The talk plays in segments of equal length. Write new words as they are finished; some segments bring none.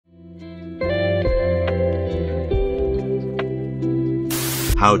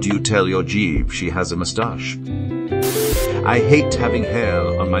How do you tell your Jeeve she has a mustache? I hate having hair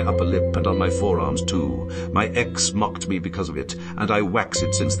on my upper lip and on my forearms too. My ex mocked me because of it, and I wax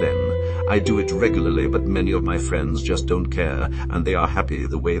it since then. I do it regularly, but many of my friends just don't care, and they are happy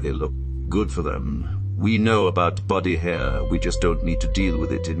the way they look. Good for them. We know about body hair, we just don't need to deal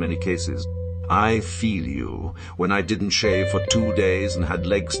with it in many cases. I feel you. When I didn't shave for 2 days and had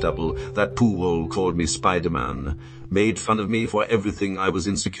leg stubble, that poo-hole called me Spider-Man, made fun of me for everything I was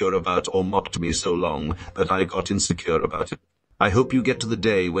insecure about, or mocked me so long that I got insecure about it. I hope you get to the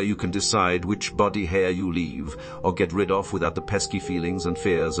day where you can decide which body hair you leave or get rid of without the pesky feelings and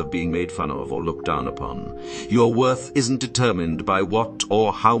fears of being made fun of or looked down upon. Your worth isn't determined by what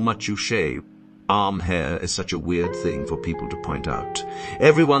or how much you shave. Arm hair is such a weird thing for people to point out.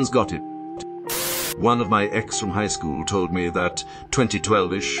 Everyone's got it. One of my ex from high school told me that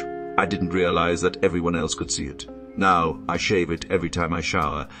 2012-ish, I didn't realize that everyone else could see it. Now, I shave it every time I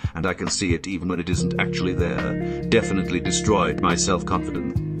shower, and I can see it even when it isn't actually there. Definitely destroyed my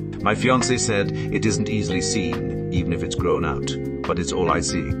self-confidence. My fiancé said it isn't easily seen, even if it's grown out, but it's all I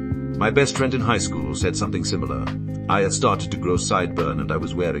see. My best friend in high school said something similar. I had started to grow sideburn and I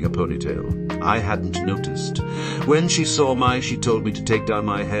was wearing a ponytail. I hadn't noticed. When she saw she told me to take down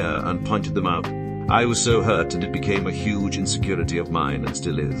my hair and pointed them out. I was so hurt and it became a huge insecurity of mine and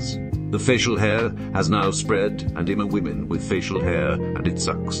still is. The facial hair has now spread and I'm a woman with facial hair and it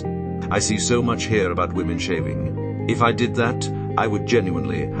sucks. I see so much hair about women shaving. If I did that, I would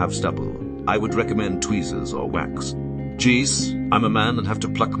genuinely have stubble. I would recommend tweezers or wax. Geez, I'm a man and have to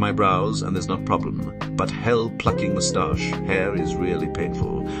pluck my brows and there's no problem. But hell, plucking mustache hair is really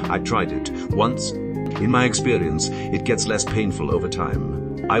painful. I tried it once. In my experience, it gets less painful over time.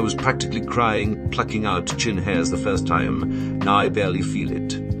 I was practically crying, plucking out chin hairs the first time. Now I barely feel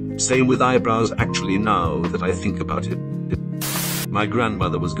it. Same with eyebrows actually now that I think about it. My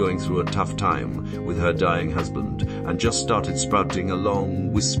grandmother was going through a tough time with her dying husband and just started sprouting a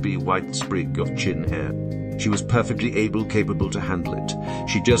long, wispy white sprig of chin hair. She was perfectly capable to handle it.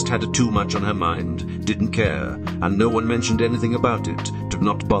 She just had too much on her mind, didn't care, and no one mentioned anything about it to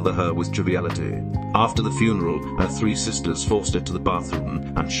not bother her with triviality. After the funeral, her 3 sisters forced her to the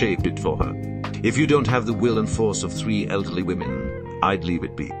bathroom and shaved it for her. If you don't have the will and force of 3 elderly women, I'd leave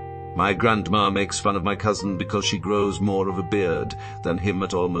it be. My grandma makes fun of my cousin because she grows more of a beard than him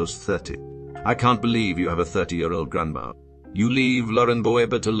at almost 30. I can't believe you have a 30-year-old grandma. You leave Lauren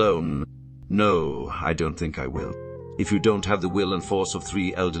Boebert alone. No, I don't think I will. If you don't have the will and force of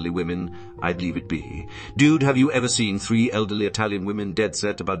 3 elderly women, I'd leave it be. Dude, have you ever seen 3 elderly Italian women dead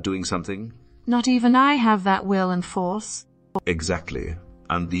set about doing something? Not even I have that will and force. Exactly.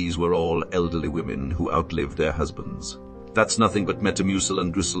 And these were all elderly women who outlived their husbands. That's nothing but Metamucil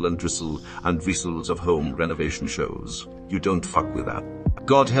and Gristle and Dristle and Whistles of home renovation shows. You don't fuck with that.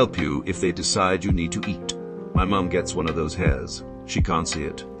 God help you if they decide you need to eat. My mom gets one of those hairs. She can't see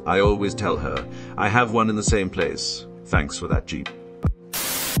it. I always tell her, I have one in the same place. Thanks for that, Jeep.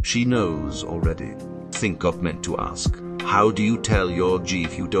 She knows already. Think I've meant to ask. How do you tell your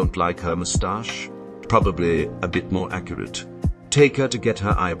Jeep you don't like her mustache? Probably a bit more accurate. Take her to get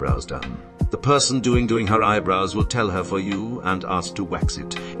her eyebrows done. The person doing her eyebrows will tell her for you and ask to wax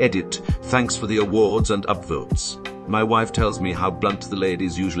it. Edit, thanks for the awards and upvotes. My wife tells me how blunt the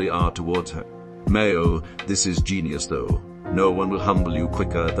ladies usually are towards her. Mayo, this is genius though. No one will humble you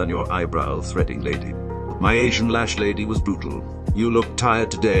quicker than your eyebrow threading lady. My Asian lash lady was brutal. You look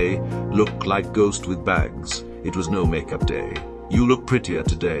tired today, look like ghost with bags. It was no makeup day. You look prettier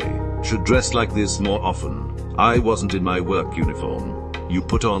today. Should dress like this more often. I wasn't in my work uniform. You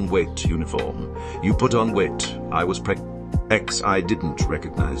put on weight uniform. You put on weight. I was X, I didn't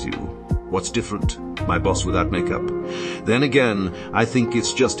recognize you. What's different? My boss without makeup. Then again, I think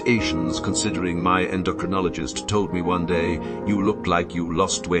it's just Asians, considering my endocrinologist told me one day, you look like you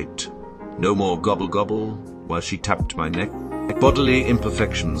lost weight. No more gobble gobble, while she tapped my neck. Bodily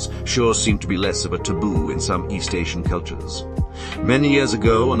imperfections sure seem to be less of a taboo in some East Asian cultures. Many years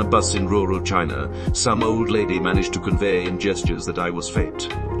ago, on a bus in rural China, some old lady managed to convey in gestures that I was fat.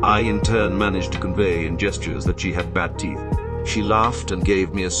 I in turn managed to convey in gestures that she had bad teeth. She laughed and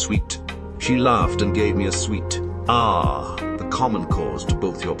gave me a sweet. Ah, the common cause to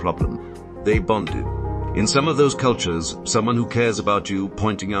both your problem. They bonded. In some of those cultures, someone who cares about you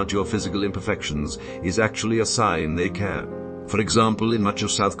pointing out your physical imperfections is actually a sign they care. For example, in much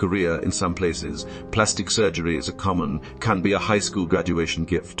of South Korea, in some places, plastic surgery is can be a high school graduation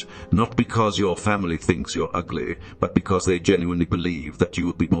gift, not because your family thinks you're ugly, but because they genuinely believe that you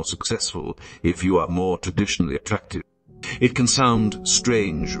will be more successful if you are more traditionally attractive. It can sound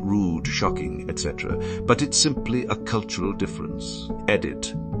strange, rude, shocking, etc., but it's simply a cultural difference.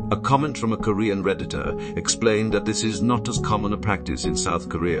 Edit. A comment from a Korean Redditor explained that this is not as common a practice in South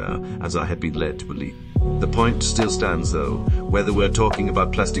Korea as I had been led to believe. The point still stands though, whether we're talking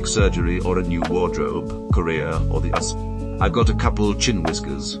about plastic surgery or a new wardrobe, Korea or the US. I've got a couple chin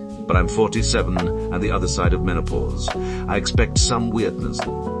whiskers, but I'm 47 and the other side of menopause. I expect some weirdness.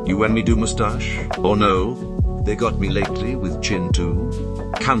 You when me do mustache? Or no? They got me lately with chin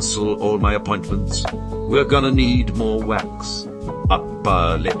too. Cancel all my appointments. We're gonna need more wax.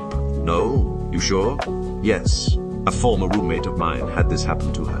 Upper lip. No? You sure? Yes. A former roommate of mine had this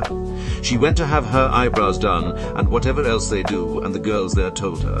happen to her. She went to have her eyebrows done and whatever else they do, and the girls there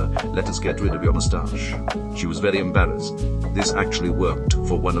told her, let us get rid of your moustache. She was very embarrassed. This actually worked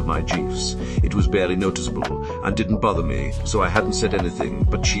for one of my chiefs. It was barely noticeable and didn't bother me, so I hadn't said anything,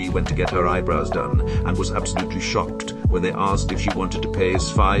 but she went to get her eyebrows done and was absolutely shocked when they asked if she wanted to pay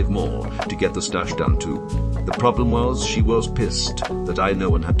us 5 more to get the stash done too. The problem was she was pissed that I no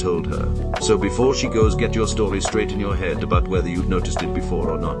one had told her. So before she goes, get your story straight in your head about whether you'd noticed it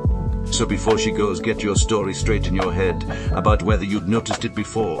before or not. So before she goes, get your story straight in your head about whether you'd noticed it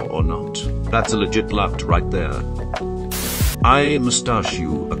before or not. That's a legit lot right there. I mustache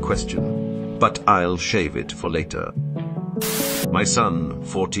you a question, but I'll shave it for later. My son,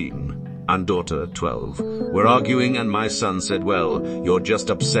 14, and daughter, 12, were arguing and my son said, well, you're just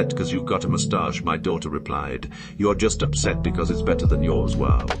upset because you've got a mustache. My daughter replied, you're just upset because it's better than yours.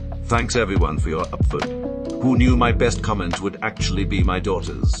 Wow. Thanks everyone for your upvote. Who knew my best comment would actually be my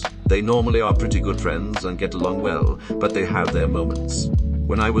daughter's? They normally are pretty good friends and get along well, but they have their moments.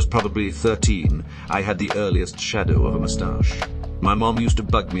 When I was probably 13, I had the earliest shadow of a mustache. My mom used to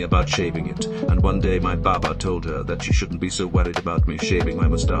bug me about shaving it, and one day my baba told her that she shouldn't be so worried about me shaving my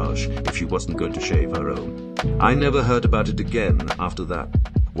mustache if she wasn't going to shave her own. I never heard about it again after that.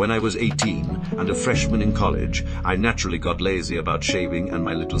 When I was 18 and a freshman in college, I naturally got lazy about shaving and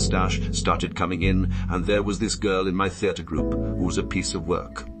my little stash started coming in, and there was this girl in my theatre group who was a piece of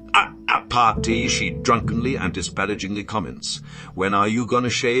work. At party, she drunkenly and disparagingly comments, when are you gonna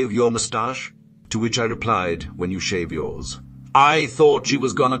shave your mustache? To which I replied, when you shave yours. I thought she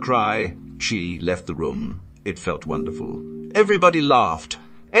was gonna cry. She left the room. It felt wonderful. Everybody laughed.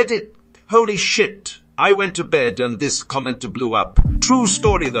 Edit. Holy shit. I went to bed and this commenter blew up. True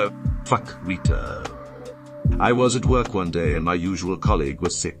story though. Fuck Rita. I was at work one day and my usual colleague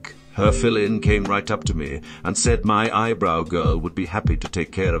was sick. Her fill-in came right up to me and said my eyebrow girl would be happy to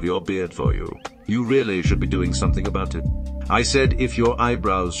take care of your beard for you. You really should be doing something about it. I said if your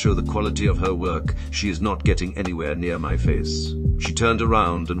eyebrows show the quality of her work, she is not getting anywhere near my face. She turned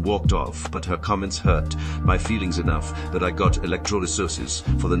around and walked off, but her comments hurt my feelings enough that I got electrolysis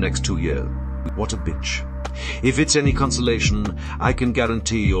for the next 2 years. What a bitch. If it's any consolation, I can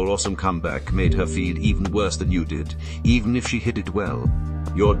guarantee your awesome comeback made her feel even worse than you did, even if she hid it well.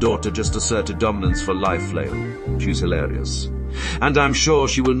 Your daughter just asserted dominance for life flail. She's hilarious. And I'm sure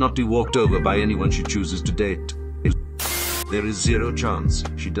she will not be walked over by anyone she chooses to date. There is 0 chance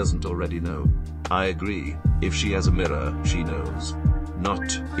she doesn't already know. I agree. If she has a mirror, she knows. Not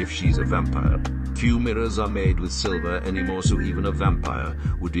if she's a vampire. Few mirrors are made with silver anymore, so even a vampire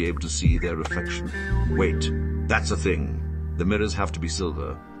would be able to see their reflection. Wait, that's a thing. The mirrors have to be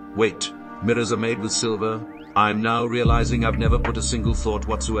silver. Wait, mirrors are made with silver? I'm now realizing I've never put a single thought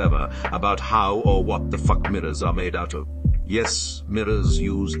whatsoever about how or what the fuck mirrors are made out of. Yes, mirrors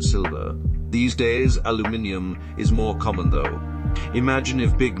use silver. These days, aluminium is more common though. Imagine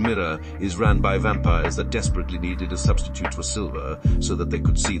if Big Mirror is ran by vampires that desperately needed a substitute for silver so that they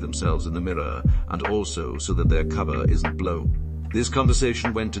could see themselves in the mirror, and also so that their cover isn't blown. This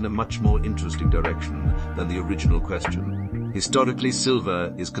conversation went in a much more interesting direction than the original question. Historically,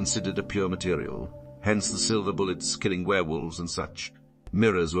 silver is considered a pure material, hence the silver bullets killing werewolves and such.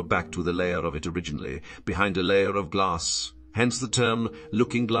 Mirrors were backed with a layer of it originally, behind a layer of glass. Hence the term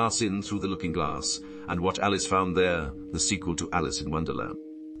looking glass in through the looking glass, and what Alice found there, the sequel to Alice in Wonderland.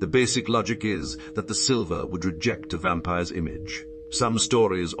 The basic logic is that the silver would reject a vampire's image. Some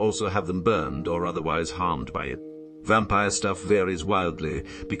stories also have them burned or otherwise harmed by it. Vampire stuff varies wildly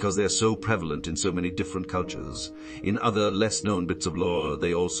because they're so prevalent in so many different cultures. In other less-known bits of lore,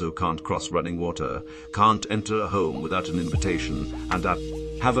 they also can't cross running water, can't enter a home without an invitation, and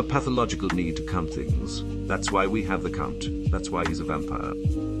have a pathological need to count things. That's why we have the count. That's why he's a vampire.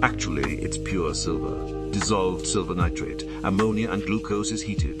 Actually, it's pure silver. Dissolved silver nitrate. Ammonia and glucose is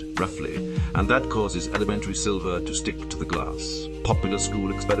heated, roughly, and that causes elementary silver to stick to the glass. Popular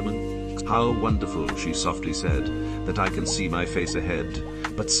school experiment. How wonderful, she softly said, that I can see my face ahead,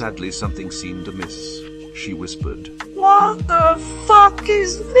 but sadly something seemed amiss. She whispered, "What?" What the fuck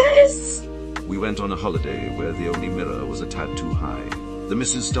is this? We went on a holiday where the only mirror was a tad too high. The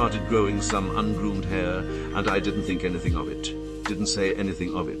missus started growing some ungroomed hair, and I didn't think anything of it. Didn't say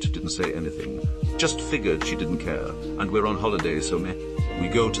anything of it, didn't say anything. Just figured she didn't care, and we're on holiday, so we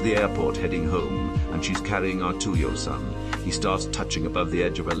go to the airport heading home, and she's carrying our 2-year-old son. He starts touching above the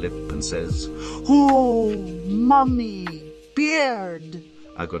edge of her lip and says, "Oh, mummy, beard."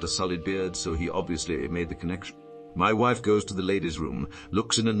 I've got a solid beard, so he obviously made the connection. My wife goes to the ladies' room,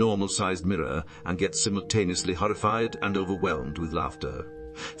 looks in a normal-sized mirror, and gets simultaneously horrified and overwhelmed with laughter.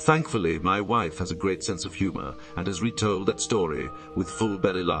 Thankfully, my wife has a great sense of humor and has retold that story with full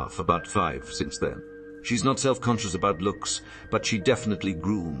belly laugh about 5 since then. She's not self-conscious about looks, but she definitely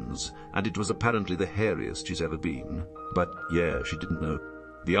grooms, and it was apparently the hairiest she's ever been. But yeah, she didn't know.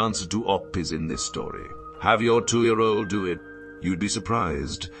 The answer to op is in this story. Have your 2-year-old do it. You'd be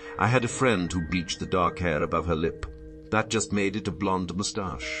surprised. I had a friend who bleached the dark hair above her lip. That just made it a blonde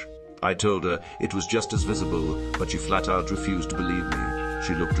mustache. I told her it was just as visible, but she flat out refused to believe me.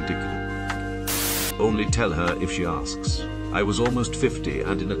 She looked ridiculous. Only tell her if she asks. I was almost 50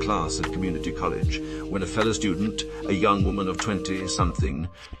 and in a class at community college when a fellow student, a young woman of 20-something,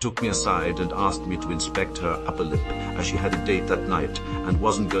 took me aside and asked me to inspect her upper lip as she had a date that night and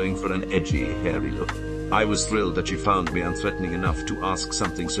wasn't going for an edgy, hairy look. I was thrilled that she found me unthreatening enough to ask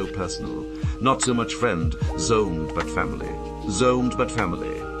something so personal. Not so much friend, zoned but family. Zoned but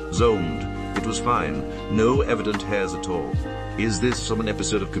family. Zoned. It was fine. No evident hairs at all. Is this from an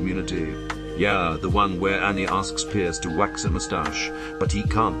episode of Community? Yeah, the one where Annie asks Pierce to wax a moustache, but he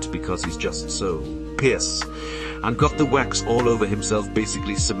can't because he's just so. Pierce. And got the wax all over himself,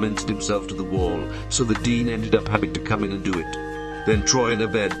 basically cemented himself to the wall, so the dean ended up having to come in and do it. Then Troy and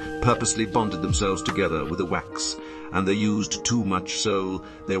Abed purposely bonded themselves together with a wax, and they used too much, so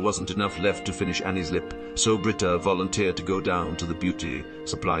there wasn't enough left to finish Annie's lip, so Britta volunteered to go down to the beauty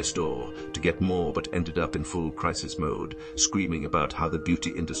supply store to get more, but ended up in full crisis mode, screaming about how the beauty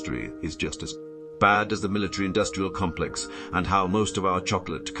industry is just as bad as the military-industrial complex, and how most of our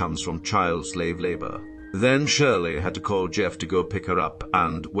chocolate comes from child slave labor. Then Shirley had to call Jeff to go pick her up,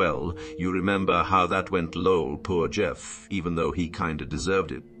 and, well, you remember how that went. Lol, poor Jeff, even though he kinda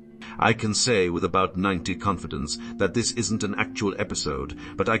deserved it. I can say with about 90 confidence that this isn't an actual episode,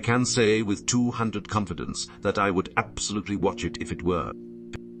 but I can say with 200 confidence that I would absolutely watch it if it were.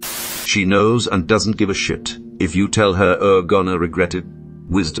 She knows and doesn't give a shit. If you tell her you're gonna regret it,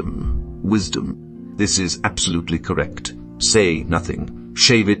 wisdom. Wisdom. This is absolutely correct. Say nothing.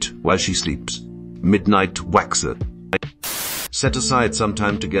 Shave it while she sleeps. Midnight waxer. Set aside some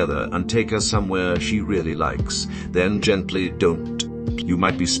time together and take her somewhere she really likes. Then gently don't. You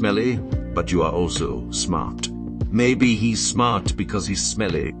might be smelly, but you are also smart. Maybe he's smart because he's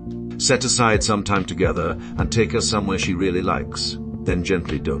smelly. Set aside some time together and take her somewhere she really likes. Then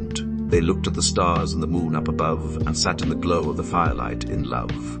gently don't. They looked at the stars and the moon up above and sat in the glow of the firelight in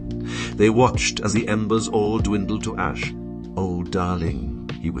love. They watched as the embers all dwindled to ash. "Oh, darling,"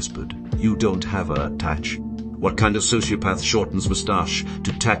 he whispered, "you don't have a tatch." What kind of sociopath shortens moustache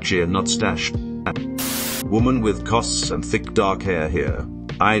to tatchy and not stash? Woman with costs and thick dark hair here.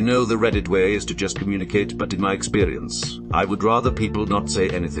 I know the Reddit way is to just communicate, but in my experience, I would rather people not say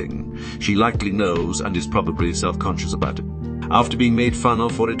anything. She likely knows and is probably self-conscious about it. After being made fun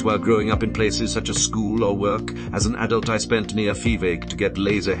of for it while growing up in places such as school or work, as an adult I spent near Vivek to get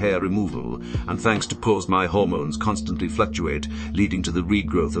laser hair removal, and thanks to pause my hormones constantly fluctuate, leading to the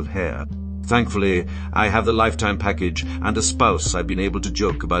regrowth of hair. Thankfully, I have the lifetime package and a spouse I've been able to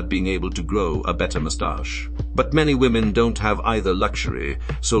joke about being able to grow a better moustache. But many women don't have either luxury,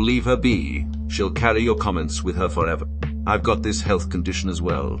 so leave her be. She'll carry your comments with her forever. I've got this health condition as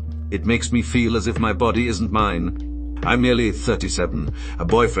well. It makes me feel as if my body isn't mine. I'm nearly 37. A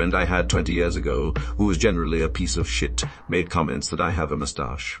boyfriend I had 20 years ago, who was generally a piece of shit, made comments that I have a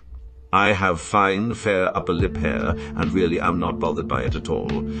moustache. I have fine, fair upper lip hair, and really am not bothered by it at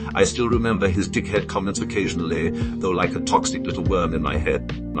all. I still remember his dickhead comments occasionally, though like a toxic little worm in my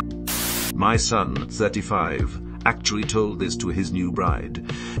head. My son, 35, actually told this to his new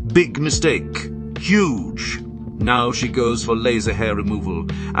bride. Big mistake. Huge. Now she goes for laser hair removal,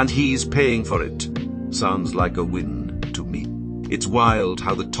 and he's paying for it. Sounds like a win to me. It's wild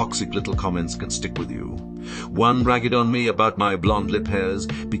how the toxic little comments can stick with you. One ragged on me about my blonde lip hairs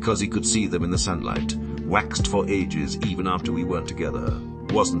because he could see them in the sunlight. Waxed for ages even after we weren't together.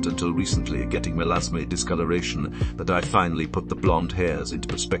 Wasn't until recently, getting melasma discoloration, that I finally put the blonde hairs into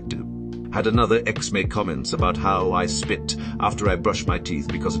perspective. Had another ex make comments about how I spit after I brushed my teeth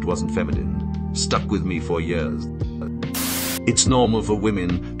because it wasn't feminine. Stuck with me for years. It's normal for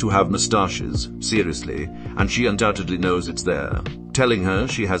women to have mustaches, seriously, and she undoubtedly knows it's there. Telling her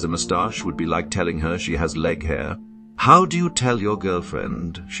she has a mustache would be like telling her she has leg hair. How do you tell your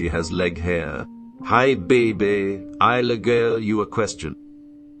girlfriend she has leg hair? Hi baby, I'll girl you a question.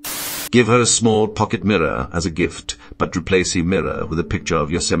 Give her a small pocket mirror as a gift, but replace the mirror with a picture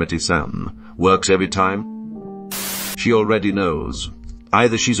of Yosemite Sam. Works every time. She already knows.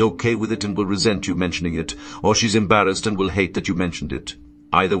 Either she's okay with it and will resent you mentioning it, or she's embarrassed and will hate that you mentioned it.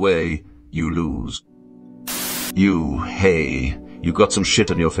 Either way, you lose. Hey, you got some shit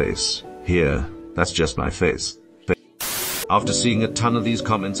on your face. Here, that's just my face. After seeing a ton of these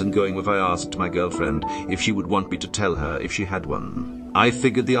comments and going with I asked my girlfriend if she would want me to tell her if she had one. I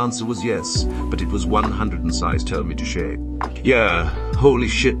figured the answer was yes, but it was 100 and size told me to shave. Yeah, holy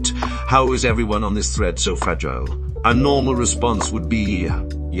shit, how is everyone on this thread so fragile? A normal response would be,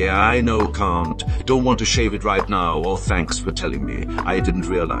 yeah, I know, can't, don't want to shave it right now, or thanks for telling me, I didn't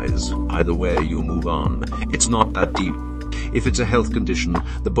realize. Either way, you move on. It's not that deep. If it's a health condition,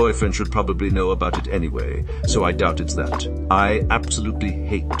 the boyfriend should probably know about it anyway, so I doubt it's that. I absolutely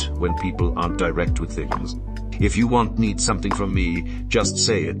hate when people aren't direct with things. If you need something from me, just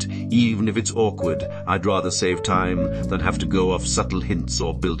say it. Even if it's awkward, I'd rather save time than have to go off subtle hints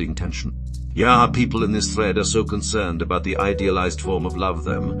or building tension. Yeah, people in this thread are so concerned about the idealized form of love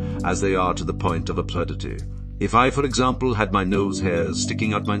them, as they are to the point of absurdity. If I, for example, had my nose hairs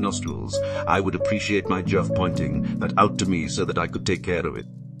sticking out my nostrils, I would appreciate my Jeff pointing that out to me so that I could take care of it.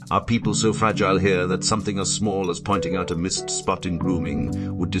 Are people so fragile here that something as small as pointing out a missed spot in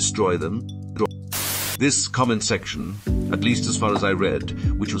grooming would destroy them? This comment section, at least as far as I read,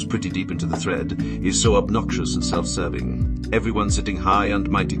 which was pretty deep into the thread, is so obnoxious and self-serving. Everyone sitting high and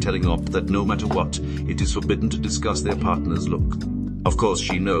mighty telling Op that no matter what, it is forbidden to discuss their partner's look. Of course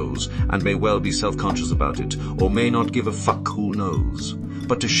she knows, and may well be self-conscious about it, or may not give a fuck, who knows.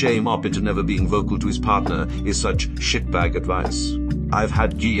 But to shame Op into never being vocal to his partner is such shitbag advice. I've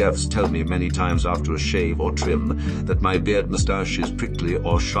had GFs tell me many times after a shave or trim that my beard moustache is prickly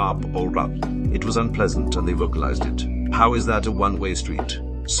or sharp or rough. It was unpleasant and they vocalized it. How is that a one-way street?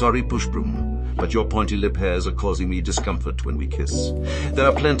 Sorry, pushbroom, but your pointy lip hairs are causing me discomfort when we kiss. There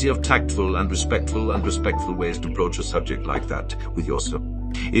are plenty of tactful and respectful ways to broach a subject like that with yourself.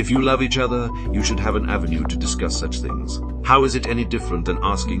 If you love each other, you should have an avenue to discuss such things. How is it any different than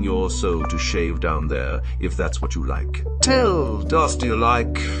asking your so to shave down there, if that's what you like? Tell, does do you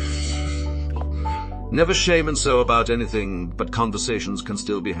like? Never shame and so about anything, but conversations can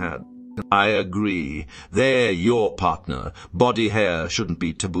still be had. I agree. They're your partner. Body hair shouldn't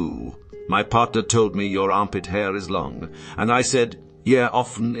be taboo. My partner told me your armpit hair is long, and I said, yeah,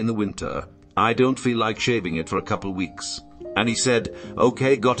 often in the winter. I don't feel like shaving it for a couple weeks. And he said,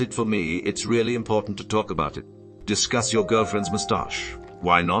 okay, got it for me. It's really important to talk about it. Discuss your girlfriend's moustache.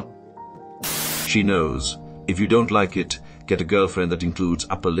 Why not? She knows. If you don't like it, get a girlfriend that includes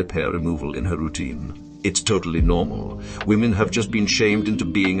upper lip hair removal in her routine. It's totally normal. Women have just been shamed into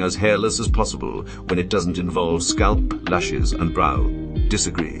being as hairless as possible when it doesn't involve scalp, lashes, and brow.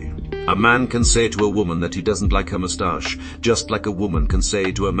 Disagree. A man can say to a woman that he doesn't like her moustache, just like a woman can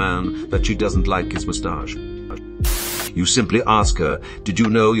say to a man that she doesn't like his moustache. You simply ask her, did you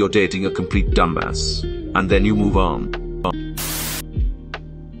know you're dating a complete dumbass? And then you move on.